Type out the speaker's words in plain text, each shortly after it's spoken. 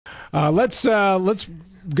Let's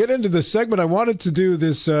get into the segment. I wanted to do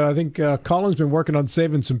this. I think Colin's been working on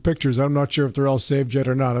saving some pictures. I'm not sure if they're all saved yet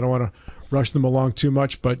or not. I don't want to rush them along too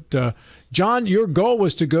much. But, John, your goal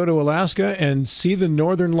was to go to Alaska and see the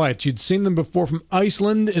Northern Lights. You'd seen them before from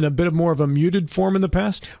Iceland in a bit more of a muted form in the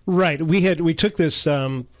past? Right. We took this,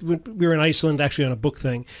 we were in Iceland actually on a book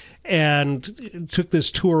thing, and took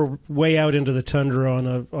this tour way out into the tundra on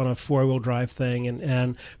a four-wheel drive thing,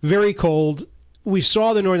 and very cold. We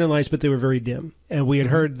saw the Northern Lights, but they were very dim. And we had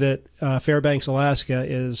heard that Fairbanks, Alaska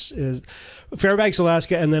is Fairbanks,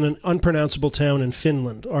 Alaska, and then an unpronounceable town in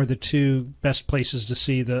Finland are the two best places to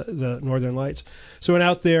see the Northern Lights. So we went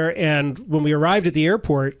out there, and when we arrived at the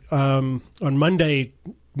airport on Monday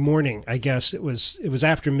morning, I guess it was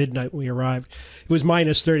after midnight when we arrived. It was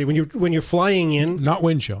minus 30 when you're flying in. Not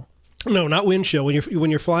wind chill. No, not wind chill. When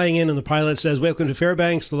you're flying in and the pilot says, "Welcome to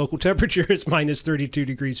Fairbanks," the local temperature is minus 32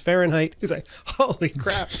 degrees Fahrenheit. He's like, "Holy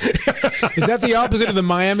crap!" Is that the opposite of the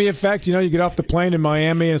Miami effect? You know, you get off the plane in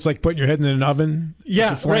Miami and it's like putting your head in an oven.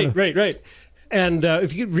 Yeah, right. And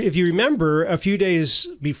if you remember, a few days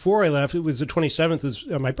before I left, it was the 27th, is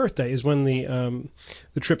my birthday, is when the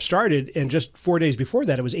trip started, and just 4 days before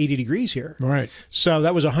that, it was 80 degrees here. Right. So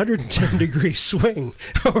that was a 110 degree swing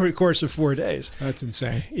over the course of 4 days. That's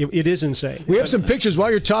insane. It is insane. We have some pictures.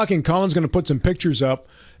 While you're talking, Colin's going to put some pictures up,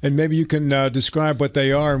 and maybe you can describe what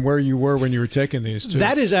they are and where you were when you were taking these, too.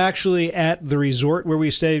 That is actually at the resort where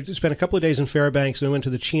we stayed. Spent a couple of days in Fairbanks, and we went to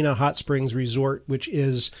the Chena Hot Springs Resort, which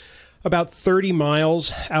is about 30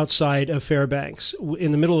 miles outside of Fairbanks,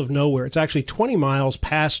 in the middle of nowhere. It's actually 20 miles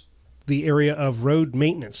past the area of road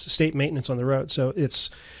maintenance, state maintenance on the road. So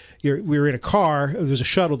we were in a car. It was a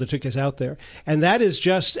shuttle that took us out there. And that is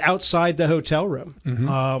just outside the hotel room.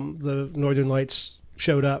 Mm-hmm. The Northern Lights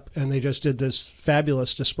showed up, and they just did this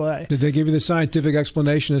fabulous display. Did they give you the scientific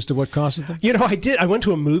explanation as to what caused them? You know, I did. I went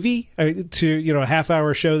to a movie, a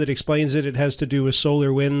half-hour show that explains it. It has to do with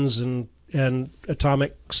solar winds and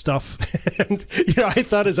atomic stuff. And, I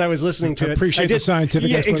thought as I was listening to it, appreciate the scientific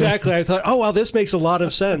explanation. Exactly. I thought, oh, well, this makes a lot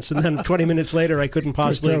of sense. And then 20 minutes later, I couldn't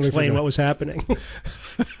possibly explain what was happening.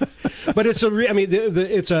 But it's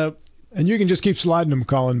and you can just keep sliding them,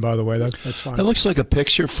 Colin, by the way. That's fine. It looks like a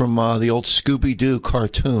picture from the old Scooby-Doo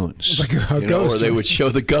cartoons. Like a ghost. Where they would show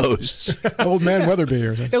the ghosts. Old Man Weatherby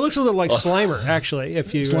or something. It looks a little like Slimer, actually.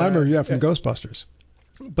 Slimer, from Ghostbusters.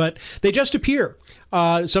 But they just appear.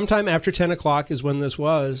 Sometime after 10 o'clock is when this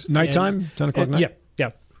was. Nighttime? 10 o'clock night?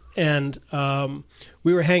 Yeah. And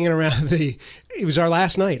we were hanging around it was our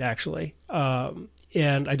last night, actually.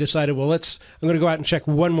 And I decided, I'm going to go out and check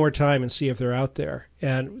one more time and see if they're out there.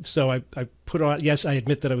 And so I put on, yes, I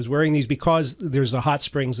admit that I was wearing these because there's the hot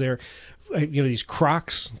springs there. These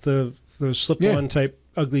Crocs, those slip-on type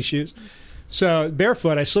ugly shoes. So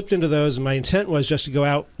barefoot, I slipped into those, and my intent was just to go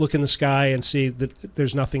out, look in the sky, and see that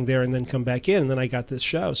there's nothing there, and then come back in. And then I got this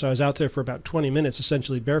show. So I was out there for about 20 minutes,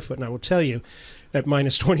 essentially barefoot. And I will tell you, at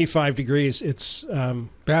minus 25 degrees, it's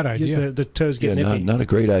bad idea. The toes get nippy. Not a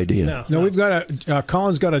great idea. No. We've got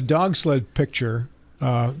Colin's got a dog sled picture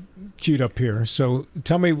queued up here. So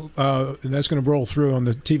tell me, that's going to roll through on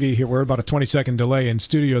the TV here. We're about a 20-second delay in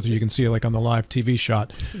studio, so you can see it like on the live TV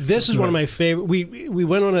shot. This is one of my favorite. We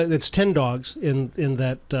went on it's 10 dogs in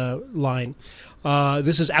that line.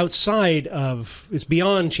 This is outside of, it's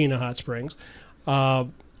beyond Chena Hot Springs.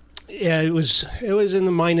 It was in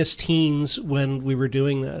the minus teens when we were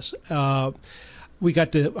doing this. We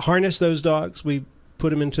got to harness those dogs. We put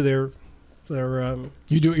them into their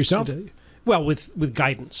you do it yourself? Well, with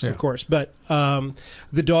guidance, of course. But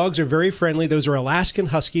the dogs are very friendly. Those are Alaskan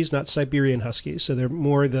Huskies, not Siberian Huskies. So they're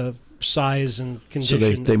more the size and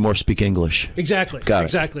condition. So they more speak English. Exactly. Got it.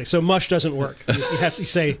 Exactly. So mush doesn't work. You have to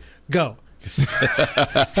say, go.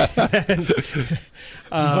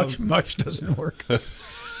 Much doesn't work.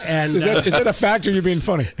 And is that a fact, or you're being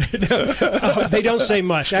funny? No, they don't say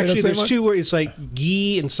mush. Actually, there's two words. It's like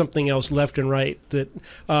ghee and something else left and right. That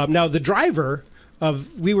now the driver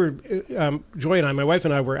Joy and I, my wife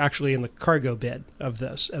and I, were actually in the cargo bed of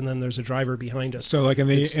this, and then there's a driver behind us. So, like in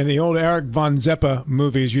the old Eric von Zeppa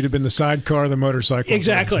movies, you'd have been the sidecar of the motorcycle.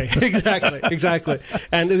 Exactly.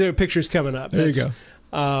 And there are pictures coming up. There you go.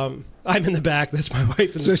 I'm in the back. That's my wife in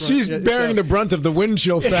the front. So she's bearing the brunt of the wind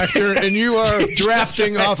chill factor, and you are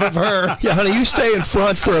drafting off of her. Yeah, honey, you stay in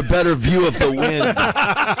front for a better view of the wind.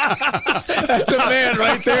 That's a man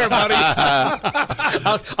right there, buddy.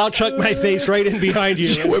 I'll chuck my face right in behind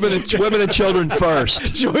you. Women and children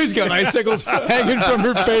first. Joy's got icicles hanging from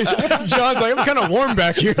her face. John's like, I'm kind of warm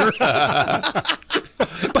back here.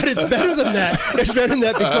 But it's better than that. It's better than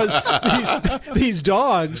that because these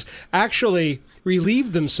dogs actually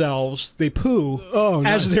relieve themselves, they poo,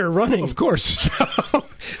 as they're running. Of course.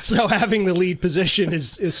 So having the lead position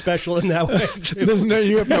is special in that way, too.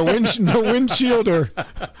 You have no windshield or...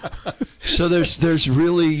 So there's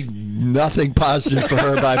really nothing positive for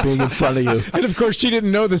her by being in front of you. And, of course, she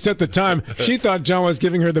didn't know this at the time. She thought John was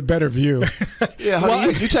giving her the better view. Yeah,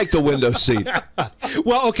 honey, you take the window seat.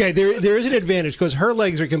 Well, okay, there is an advantage because her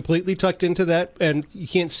legs are completely tucked into that, and you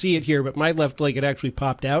can't see it here, but my left leg had actually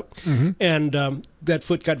popped out, and that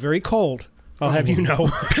foot got very cold. I'll have you know.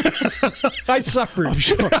 I suffered. I'm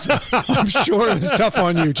sure it was tough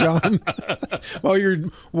on you, John. While your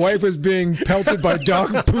wife was being pelted by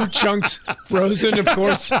dog poo chunks, frozen, of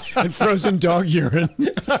course, and frozen dog urine.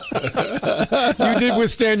 You did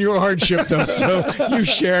withstand your hardship, though, so you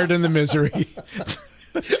shared in the misery.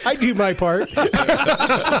 I do my part.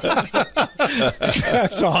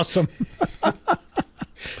 That's awesome.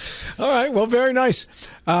 All right, well, very nice.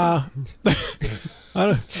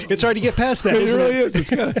 It's hard to get past that. It Isn't really it? is. It's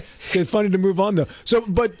kind of funny to move on, though. So,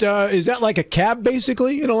 but is that like a cab,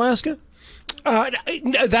 basically, in Alaska?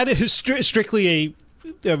 That is strictly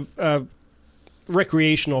a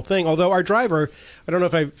recreational thing. Although our driver, I don't know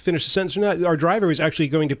if I finished the sentence or not, our driver was actually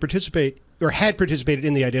going to participate or had participated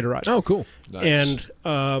in the Iditarod. Oh, cool. Nice. And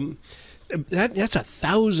that's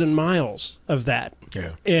 1,000 miles of that.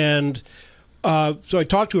 Yeah. And so I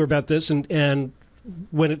talked to her about this, and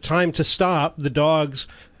when it's time to stop, the dogs,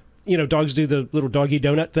 dogs do the little doggy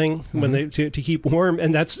donut thing when they to keep warm,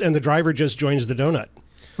 and the driver just joins the donut.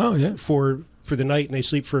 Oh yeah. For the night, and they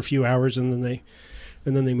sleep for a few hours, and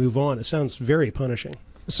then they move on. It sounds very punishing.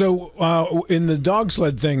 So in the dog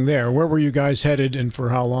sled thing there, where were you guys headed, and for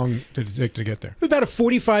how long did it take to get there? About a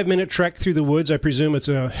 45-minute trek through the woods. I presume it's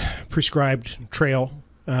a prescribed trail,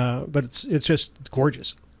 but it's just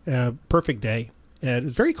gorgeous. Perfect day. And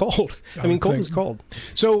it's very cold. I mean, cold is cold.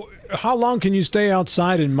 So how long can you stay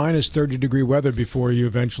outside in minus 30-degree weather before you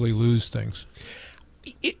eventually lose things?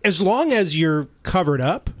 As long as you're covered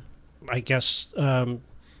up, I guess,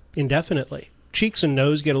 indefinitely. Cheeks and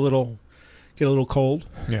nose get a little cold.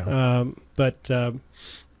 Yeah. But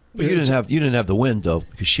you didn't have the wind though,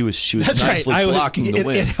 because she was That's nicely right. blocking the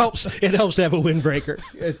wind. It helps to have a windbreaker.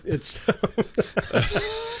 It's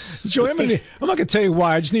Joey, I'm not going to tell you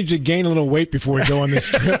why. I just need you to gain a little weight before we go on this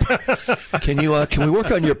trip. Can we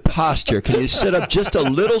work on your posture? Can you sit up just a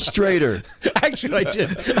little straighter? Actually, I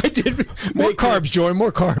did. More carbs, Joey.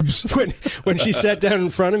 More carbs. When she sat down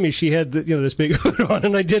in front of me, she had this big hood on,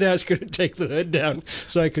 and I did ask her to take the hood down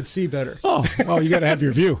so I could see better. Oh, well, you got to have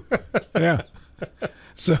your view. Yeah.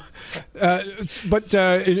 So, but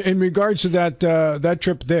in regards to that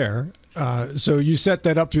trip there. So you set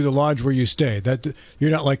that up through the lodge where you stay. That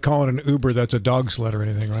you're not like calling an Uber that's a dog sled or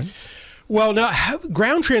anything, right? Well, now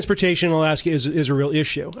ground transportation in Alaska is a real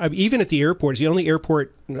issue. Even at the airport, it's the only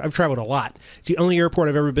airport I've traveled a lot. It's the only airport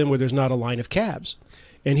I've ever been where there's not a line of cabs.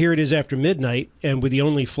 And here it is after midnight, and with the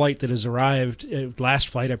only flight that has arrived, last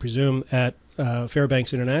flight I presume, at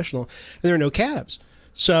Fairbanks International, and there are no cabs.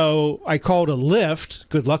 So I called a Lyft.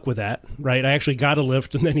 Good luck with that, right? I actually got a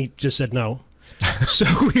Lyft, and then he just said no. So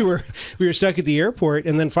we were stuck at the airport,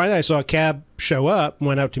 and then finally I saw a cab show up,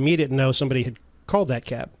 went out to meet it, and no, somebody had called that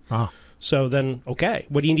cab. Ah. So then, okay,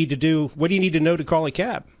 what do you need to do? What do you need to know to call a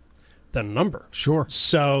cab? The number. Sure.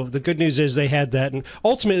 So the good news is they had that, and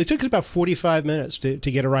ultimately it took us about 45 minutes to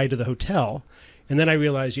get a ride to the hotel, and then I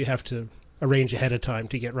realized you have to arrange ahead of time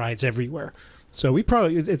to get rides everywhere. So we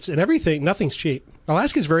probably everything. Nothing's cheap.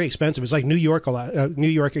 Alaska's very expensive. It's like New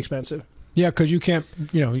York expensive. Yeah, because you can't,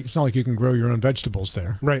 it's not like you can grow your own vegetables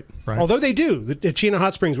there. Right. Although they do. At Chena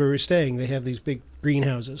Hot Springs, where we were staying, they have these big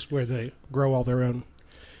greenhouses where they grow all their own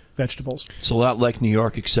vegetables. It's a lot like New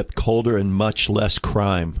York, except colder and much less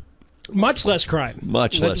crime. Much less crime.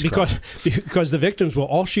 Much less crime. Because the victims will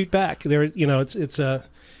all shoot back. It's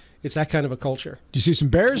that kind of a culture. Do you see some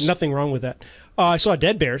bears? Nothing wrong with that. I saw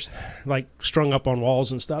dead bears, like strung up on walls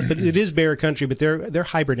and stuff. But it is bear country, but they're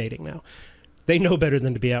hibernating now. They know better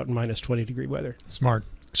than to be out in minus 20-degree weather. Smart.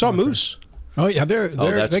 Saw moose. Oh, yeah, they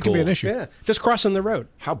that's can be an cool. issue. Yeah, just crossing the road.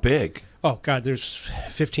 How big? Oh, God, there's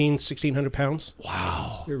 1,600 pounds.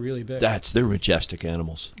 Wow. They're really big. They're majestic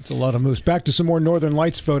animals. It's a lot of moose. Back to some more Northern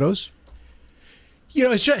Lights photos.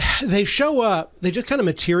 It's just, they show up, they just kind of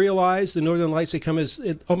materialize. The Northern Lights, they come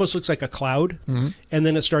it almost looks like a cloud, and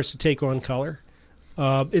then it starts to take on color.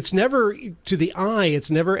 It's never, to the eye, it's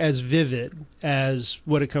never as vivid as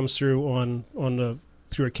what it comes through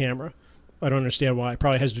through a camera. I don't understand why. It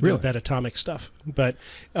probably has to do with that atomic stuff. But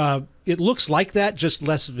it looks like that, just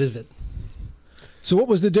less vivid. So what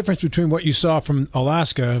was the difference between what you saw from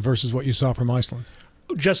Alaska versus what you saw from Iceland?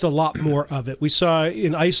 Just a lot more of it. We saw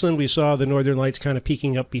in Iceland, we saw the northern lights kind of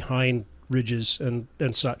peeking up behind ridges and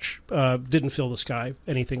such. Didn't fill the sky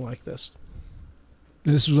anything like this.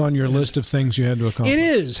 This was on your list of things you had to accomplish. It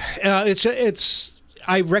is. It's.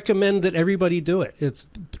 I recommend that everybody do it. It's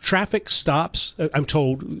traffic stops. I'm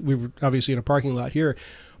told we were obviously in a parking lot here,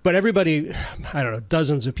 but everybody, I don't know,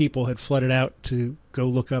 dozens of people had flooded out to go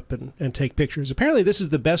look up and take pictures. Apparently, this is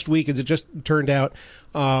the best week, as it just turned out.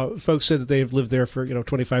 Folks said that they've lived there for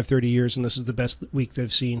 25, 30 years, and this is the best week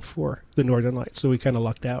they've seen for the Northern Lights. So we kind of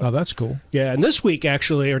lucked out. Oh, that's cool. Yeah, and this week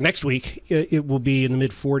actually, or next week, it will be in the mid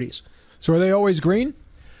 40s. So are they always green?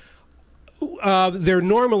 They're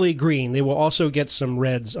normally green. They will also get some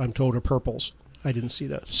reds, I'm told, or purples. I didn't see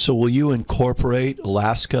those. So will you incorporate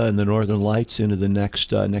Alaska and the Northern Lights into the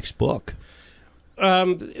next book?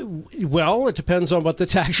 Well, it depends on what the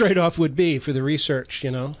tax write-off would be for the research.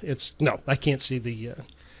 No, I can't see the.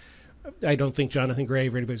 I don't think Jonathan Gray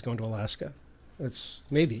or anybody's going to Alaska. It's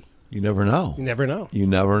maybe. You never know. You never know. You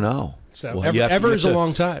never know. So ever is a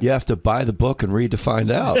long time. You have to buy the book and read to find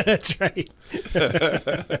out. That's right.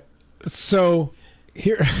 So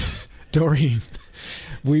here, Doreen,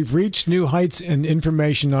 we've reached new heights in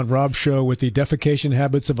information on Rob's show with the defecation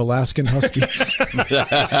habits of Alaskan Huskies. and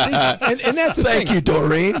that's the thing. Thank you,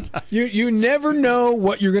 Doreen. You never know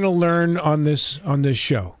what you're going to learn on this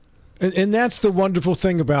show. And that's the wonderful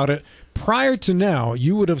thing about it. Prior to now,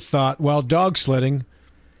 you would have thought, while dog sledding,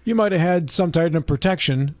 you might have had some type of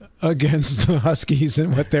protection against the Huskies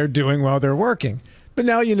and what they're doing while they're working. But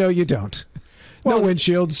now you know you don't. No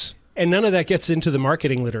windshields. And none of that gets into the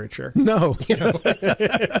marketing literature. No.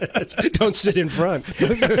 Don't sit in front.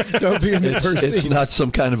 Don't be in the first seat. It's not some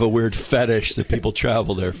kind of a weird fetish that people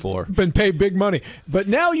travel there for. And pay big money. But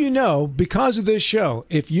now you know, because of this show,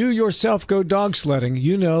 if you yourself go dog sledding,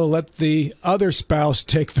 let the other spouse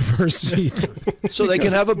take the first seat. So they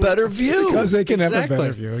can have a better view. Because they can have a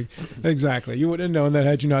better view. Exactly. You wouldn't have known that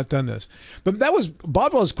had you not done this. But that was,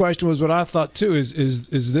 Bodwell's question was what I thought too,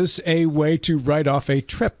 is this a way to write off a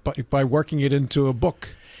trip by working it into a book?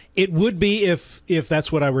 It would be if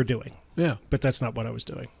that's what I were doing. Yeah. But that's not what I was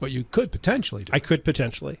doing. But you could potentially do it. I could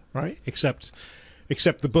potentially. Right. Except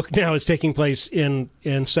the book now is taking place in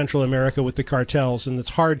Central America with the cartels, and it's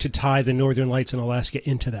hard to tie the Northern Lights in Alaska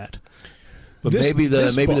into that. But maybe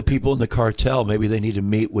the people in the cartel, maybe they need to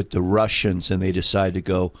meet with the Russians, and they decide to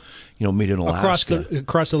go, meet in Alaska.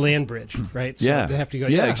 Across the land bridge, right? So yeah. they have to go.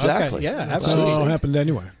 Yeah, Yeah, exactly. Okay. Yeah, That's absolutely. all happened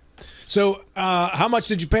anyway. So how much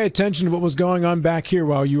did you pay attention to what was going on back here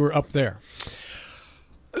while you were up there?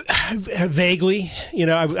 Vaguely,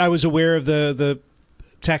 I was aware of the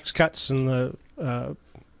tax cuts and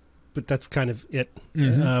but that's kind of it.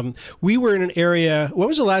 Mm-hmm. We were in an area. When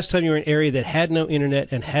was the last time you were in an area that had no internet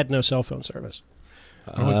and had no cell phone service?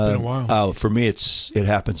 It's been a while. For me, it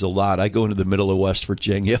happens a lot. I go into the middle of West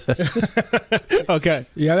Virginia. Okay.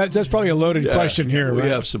 Yeah, that's probably a loaded question here. We right?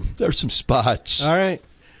 have there's some spots. All right,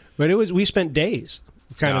 but we spent days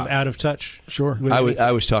kind of out of touch. Sure.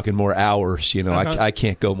 I was talking more hours. I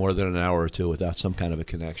can't go more than an hour or two without some kind of a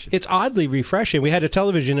connection. It's oddly refreshing. We had a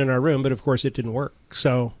television in our room, but of course it didn't work.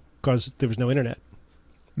 So because there was no internet.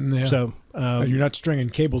 Yeah. So you're not stringing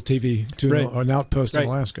cable TV to an outpost in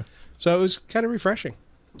Alaska. So it was kind of refreshing.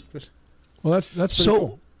 Well, that's pretty so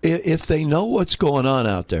cool. If they know what's going on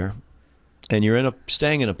out there, and you're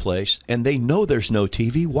staying in a place, and they know there's no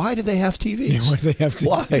TV, why do they have TVs? Yeah, why do they have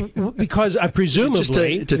TV? Why? Because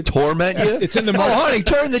presumably Just to torment you. It's in the honey,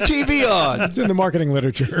 turn the TV on. It's in the marketing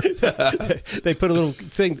literature. they put a little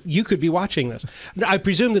thing. You could be watching this. I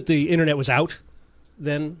presume that the internet was out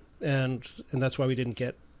then, and that's why we didn't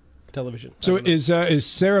get television. So is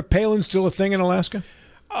Sarah Palin still a thing in Alaska?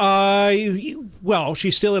 Well,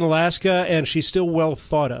 she's still in Alaska, and she's still well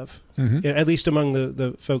thought of, at least among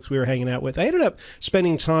the folks we were hanging out with. I ended up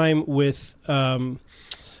spending time with Nick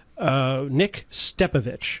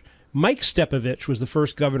Stepovich. Mike Stepovich was the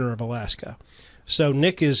first governor of Alaska. So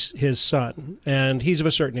Nick is his son, and he's of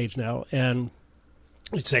a certain age now, and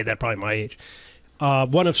I'd say that probably my age.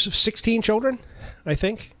 One of 16 children, I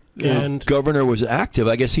think. And governor was active.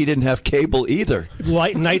 I guess he didn't have cable either.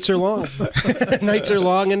 Nights are long. Nights are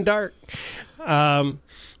long and dark.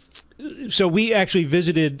 So we actually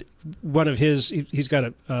visited one of his. He's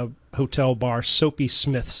got a hotel bar. Soapy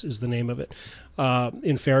Smith's is the name of it,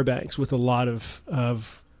 in Fairbanks, with a lot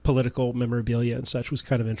of political memorabilia and such. It was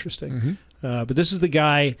kind of interesting. Mm-hmm. But this is the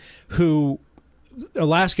guy who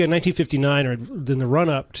Alaska in 1959, or in the run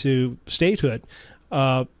up to statehood.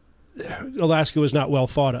 Alaska was not well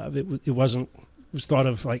thought of. It wasn't was thought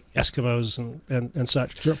of like Eskimos and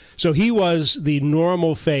such. Sure. So he was the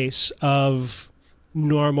normal face of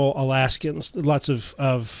normal Alaskans. Lots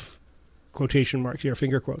of quotation marks here,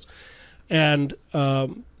 finger quotes, and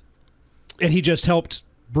he just helped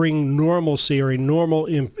bring normalcy or a normal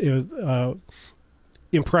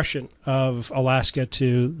impression of Alaska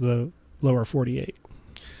to the lower 48.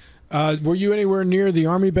 Were you anywhere near the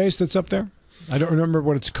Army base that's up there? I don't remember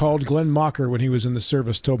what it's called. Glenn Mocker, when he was in the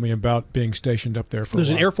service, told me about being stationed up there for There's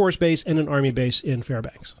a an while. Air Force base and an Army base in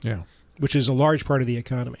Fairbanks, Yeah. which is a large part of the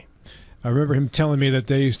economy. I remember him telling me that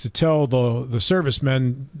they used to tell the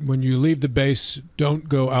servicemen, when you leave the base, don't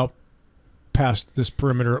go out past this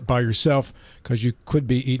perimeter by yourself because you could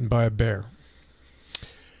be eaten by a bear.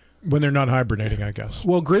 When they're not hibernating, I guess.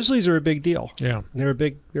 Well, grizzlies are a big deal. Yeah. They're a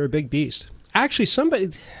big beast. Actually,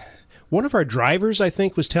 one of our drivers, I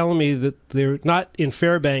think, was telling me that they're not in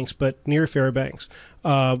Fairbanks, but near Fairbanks.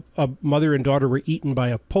 A mother and daughter were eaten by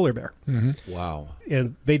a polar bear. Mm-hmm. Wow.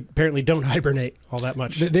 And they apparently don't hibernate all that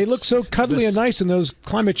much. They look so cuddly and nice in those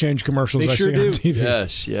climate change commercials They I sure see do. on TV.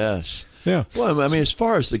 Yes, yes. Yeah. Well, I mean, as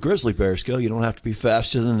far as the grizzly bears go, you don't have to be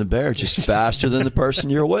faster than the bear, just faster than the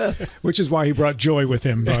person you're with. Which is why he brought Joy with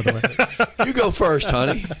him, by the way. You go first,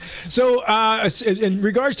 honey. So, in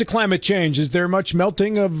regards to climate change, is there much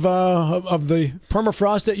melting of the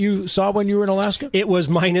permafrost that you saw when you were in Alaska? It was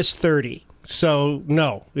minus 30. So,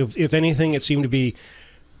 no. If anything, it seemed to be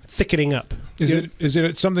thickening up. Is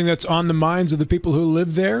it something that's on the minds of the people who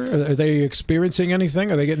live there? Are they experiencing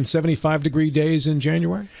anything? Are they getting 75-degree days in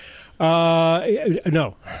January?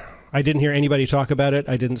 No. I didn't hear anybody talk about it.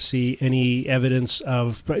 I didn't see any evidence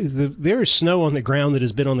of... There is snow on the ground that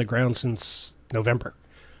has been on the ground since November.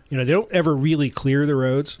 You know, they don't ever really clear the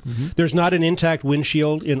roads. Mm-hmm. There's not an intact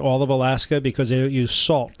windshield in all of Alaska because they don't use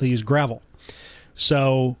salt. They use gravel.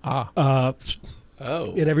 So...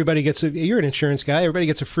 And everybody gets you're an insurance guy. Everybody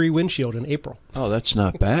gets a free windshield in April. Oh, that's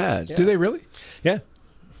not bad. Yeah. Do they really? Yeah.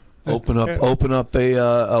 Open up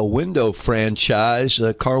a window franchise,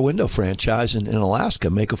 a car window franchise in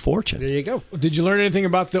Alaska. Make a fortune. There you go. Did you learn anything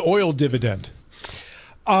about the oil dividend?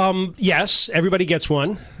 Yes, everybody gets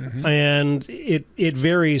one, and it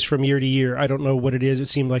varies from year to year. I don't know what it is. It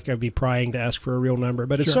seemed like I'd be prying to ask for a real number,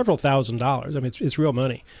 but it's several $1,000s. I mean, it's real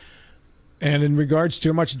money. And in regards to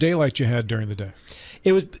how much daylight you had during the day?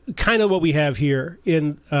 It was kind of what we have here.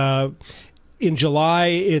 In July,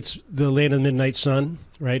 it's the land of the midnight sun,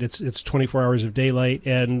 right? It's 24 hours of daylight,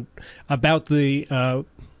 and about the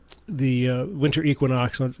winter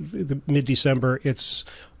equinox, the mid-December, it's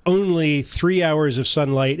only 3 hours of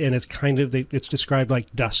sunlight, and it's described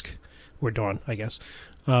like dusk or dawn, I guess.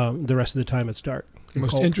 The rest of the time, it's dark. The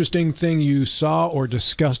most interesting thing you saw or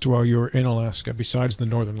discussed while you were in Alaska, besides the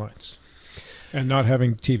Northern Lights? And not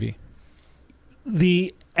having TV.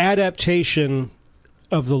 The adaptation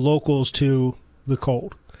of the locals to the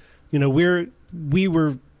cold. You know, we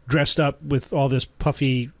were dressed up with all this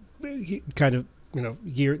puffy kind of,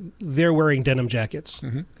 gear. They're wearing denim jackets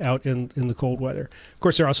out in the cold weather. Of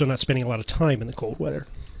course, they're also not spending a lot of time in the cold weather.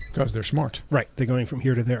 Because they're smart. Right. They're going from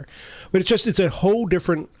here to there. But it's a whole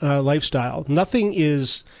different lifestyle. Everything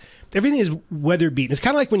is weather beaten. It's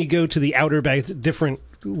kind of like when you go to the Outer Banks, it's a different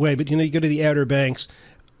way, but you go to the Outer Banks,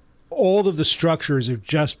 all of the structures are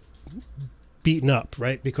just beaten up,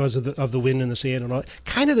 right? Because of the wind and the sand and all.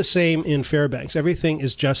 Kind of the same in Fairbanks. Everything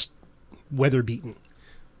is just weather beaten.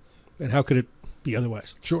 And how could it be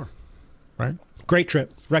otherwise? Sure. Right. Great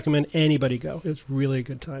trip. Recommend anybody go. It's really a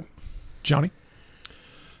good time. Johnny?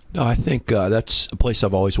 No, I think that's a place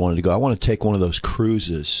I've always wanted to go. I want to take one of those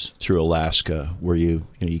cruises through Alaska where you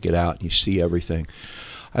get out and you see everything.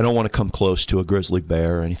 I don't want to come close to a grizzly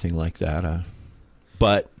bear or anything like that.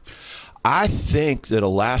 But I think that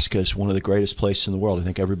Alaska is one of the greatest places in the world. I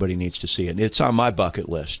think everybody needs to see it. It's on my bucket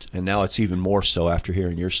list, and now it's even more so after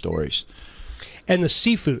hearing your stories. And the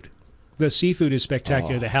seafood. The seafood is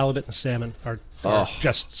spectacular. The halibut and the salmon are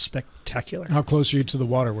just spectacular. How close are you to the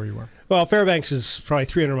water where you were? Well, Fairbanks is probably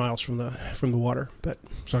 300 miles from the water, but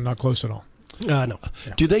so not close at all. No.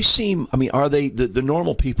 Yeah. Do they seem? I mean, are they the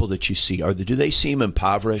normal people that you see? Do they seem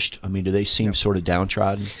impoverished? I mean, do they seem sort of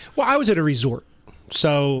downtrodden? Well, I was at a resort,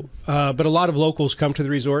 so but a lot of locals come to the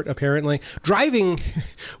resort. Apparently, driving,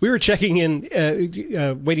 we were checking in,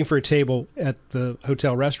 waiting for a table at the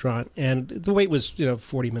hotel restaurant, and the wait was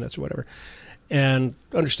 40 minutes or whatever. And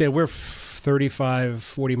understand, we're 35,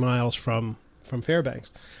 40 miles from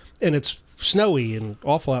Fairbanks, and it's snowy and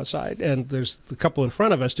awful outside, and there's the couple in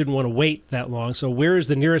front of us didn't want to wait that long, so where is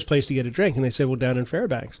the nearest place to get a drink? And they said, well, down in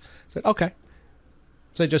Fairbanks. I said, okay.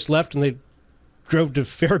 So they just left, and they drove to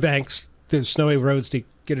Fairbanks, the snowy roads, to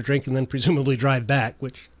get a drink and then presumably drive back,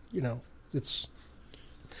 which, it's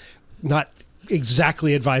not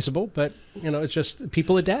exactly advisable, but it's just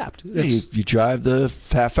people adapt. You drive the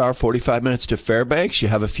half hour, 45 minutes to Fairbanks. You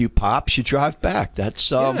have a few pops. You drive back. That's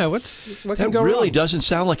what that can go really wrong? doesn't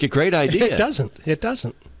sound like a great idea. It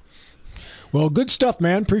doesn't. Well, good stuff,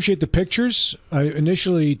 man. Appreciate the pictures. I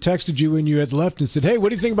initially texted you when you had left and said, "Hey, what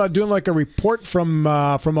do you think about doing like a report from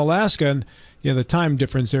Alaska?" And the time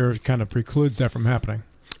difference there kind of precludes that from happening.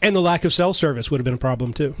 And the lack of cell service would have been a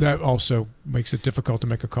problem too. That also makes it difficult to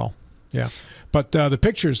make a call. Yeah, but the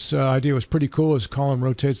pictures idea was pretty cool as Colin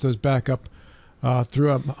rotates those back up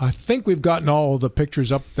through. I think we've gotten all the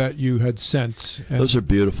pictures up that you had sent. And those are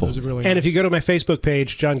beautiful. Those are really and nice. if you go to my Facebook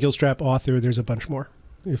page, John Gilstrap, author, there's a bunch more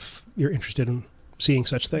if you're interested in seeing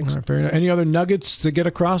such things. All right, very nice. Any other nuggets to get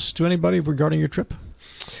across to anybody regarding your trip?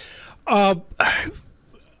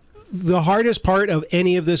 The hardest part of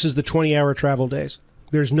any of this is the 20-hour travel days.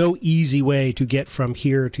 There's no easy way to get from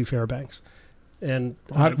here to Fairbanks. And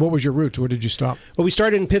What was your route? Where did you stop? well, we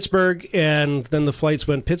started in Pittsburgh, and then the flights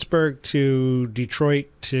went Pittsburgh to Detroit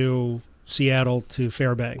to Seattle to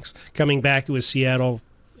Fairbanks. Coming back, it was Seattle,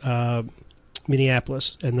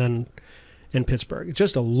 Minneapolis, and then in Pittsburgh. It's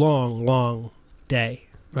just a long, long day.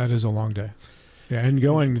 That is a long day. Yeah, and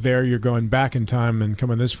going there, you're going back in time, and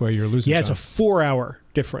coming this way, you're losing Yeah, time. it's a 4-hour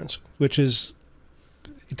difference, which is,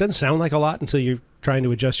 it doesn't sound like a lot until you're trying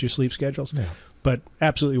to adjust your sleep schedules, Yeah. but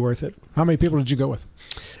absolutely worth it. How many people did you go with?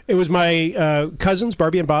 It was my cousins,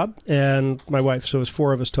 Barbie and Bob, and my wife, so it was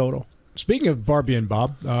 4 of us total. Speaking of Barbie and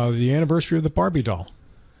Bob, the anniversary of the Barbie doll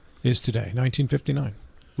is today, 1959.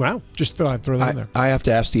 Wow. Just throw that in there. I have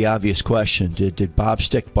to ask the obvious question. Did Bob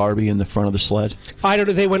stick Barbie in the front of the sled? I don't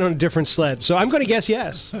know. They went on a different sled, so I'm going to guess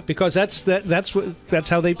yes, because that's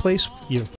how they place you.